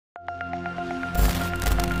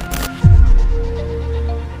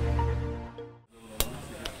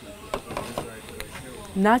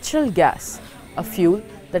Natural gas, a fuel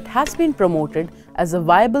that has been promoted as a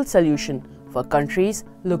viable solution for countries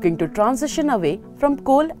looking to transition away from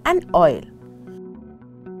coal and oil.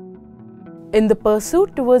 In the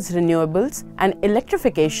pursuit towards renewables and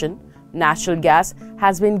electrification, natural gas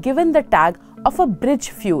has been given the tag of a bridge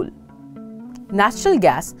fuel. Natural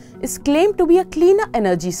gas is claimed to be a cleaner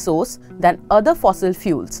energy source than other fossil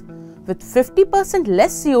fuels, with 50%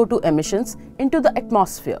 less CO2 emissions into the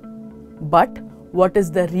atmosphere. But what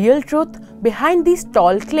is the real truth behind these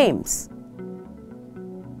tall claims?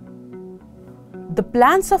 The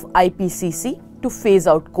plans of IPCC to phase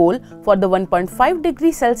out coal for the 1.5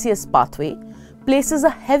 degrees Celsius pathway places a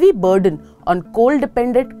heavy burden on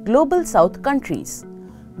coal-dependent Global South countries.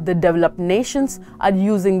 The developed nations are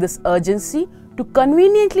using this urgency to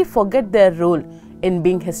conveniently forget their role in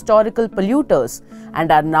being historical polluters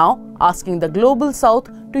and are now asking the Global South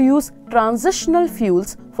to use transitional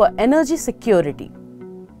fuels for energy security.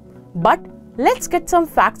 But let's get some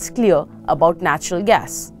facts clear about natural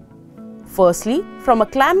gas. Firstly, from a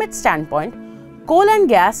climate standpoint, coal and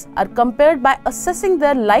gas are compared by assessing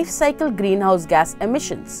their life cycle greenhouse gas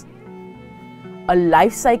emissions. A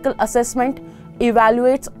life cycle assessment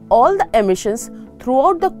evaluates all the emissions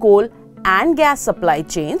throughout the coal and gas supply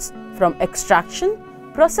chains from extraction,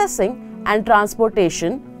 processing and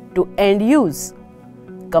transportation to end use.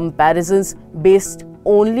 Comparisons based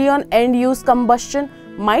only on end use combustion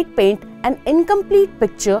might paint an incomplete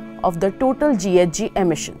picture of the total GHG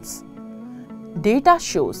emissions. Data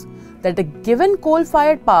shows that a given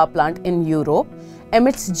coal-fired power plant in Europe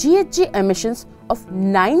emits GHG emissions of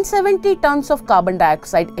 970 tons of carbon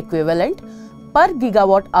dioxide equivalent per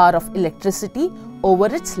gigawatt hour of electricity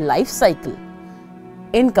over its life cycle.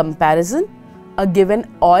 In comparison, a given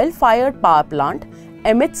oil-fired power plant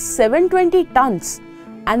emits 720 tons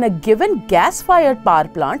and a given gas-fired power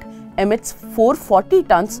plant emits 440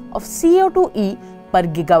 tons of CO2e per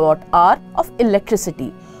gigawatt hour of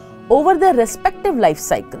electricity over their respective life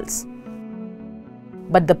cycles.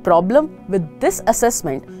 But the problem with this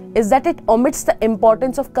assessment is that it omits the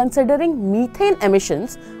importance of considering methane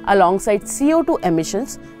emissions alongside CO2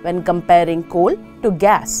 emissions when comparing coal to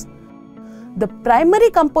gas. The primary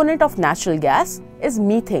component of natural gas is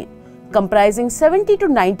methane, comprising 70 to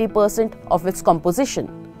 90% of its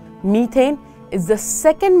composition. Methane is the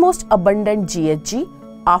second most abundant GHG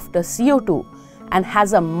after CO2 and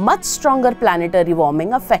has a much stronger planetary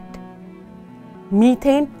warming effect.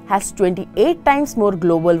 Methane has 28 times more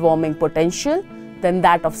global warming potential than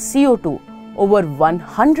that of CO2 over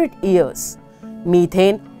 100 years.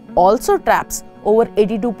 Methane also traps over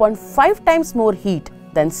 82.5 times more heat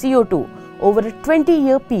than CO2 over a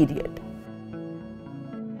 20-year period.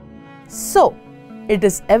 So, it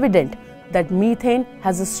is evident that methane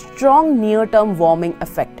has a strong near-term warming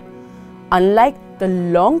effect, unlike the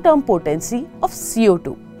long-term potency of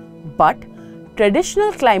CO2. But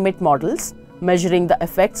traditional climate models measuring the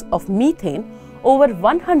effects of methane over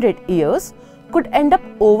 100 years could end up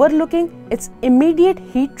overlooking its immediate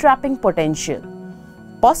heat-trapping potential,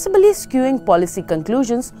 possibly skewing policy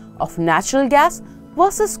conclusions of natural gas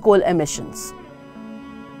versus coal emissions.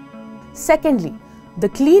 Secondly, the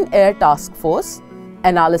Clean Air Task Force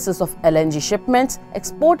analysis of LNG shipments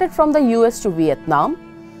exported from the US to Vietnam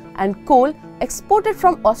and coal exported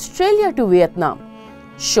from Australia to Vietnam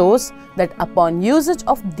shows that upon usage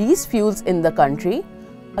of these fuels in the country,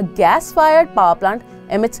 a gas-fired power plant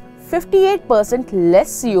emits 58%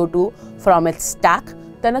 less CO2 from its stack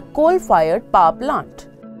than a coal-fired power plant.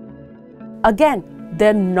 Again,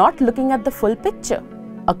 they're not looking at the full picture.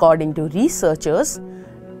 According to researchers,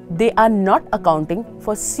 they are not accounting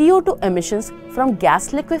for CO2 emissions from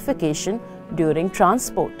gas liquefaction during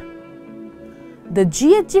transport. The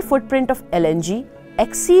GHG footprint of LNG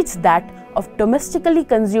exceeds that of domestically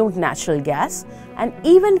consumed natural gas and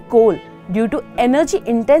even coal due to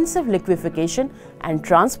energy-intensive liquefaction and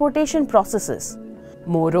transportation processes.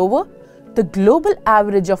 Moreover, the global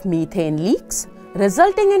average of methane leaks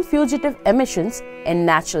resulting in fugitive emissions in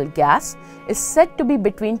natural gas is said to be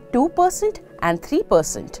between 2% and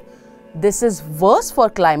 3%. This is worse for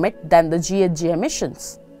climate than the GHG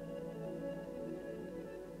emissions.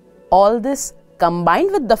 All this,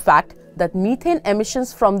 combined with the fact that methane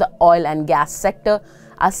emissions from the oil and gas sector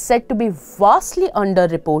are said to be vastly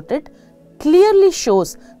underreported, clearly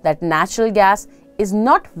shows that natural gas is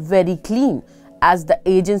not very clean as the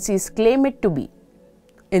agencies claim it to be.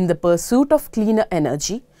 In the pursuit of cleaner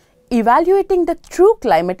energy, evaluating the true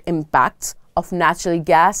climate impacts of natural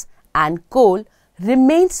gas and coal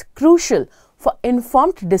remains crucial for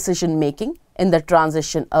informed decision making in the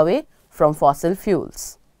transition away from fossil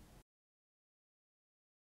fuels.